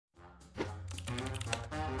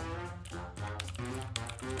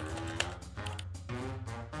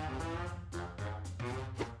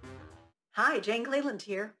Hi, Jane Cleland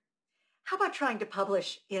here. How about trying to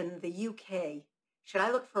publish in the UK? Should I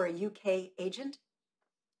look for a UK agent?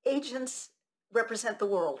 Agents represent the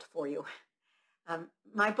world for you.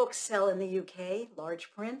 My books sell in the UK,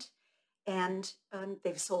 large print, and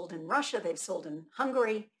they've sold in Russia, they've sold in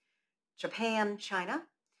Hungary, Japan, China,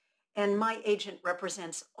 and my agent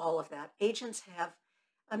represents all of that. Agents have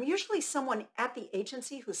usually someone at the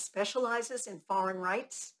agency who specializes in foreign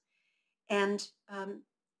rights, and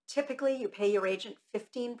typically you pay your agent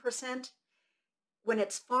 15%. When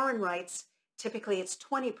it's foreign rights, typically it's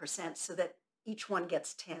 20% so that each one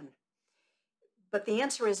gets 10. But the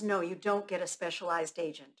answer is no, you don't get a specialized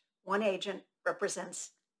agent. One agent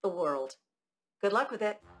represents the world. Good luck with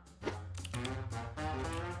it.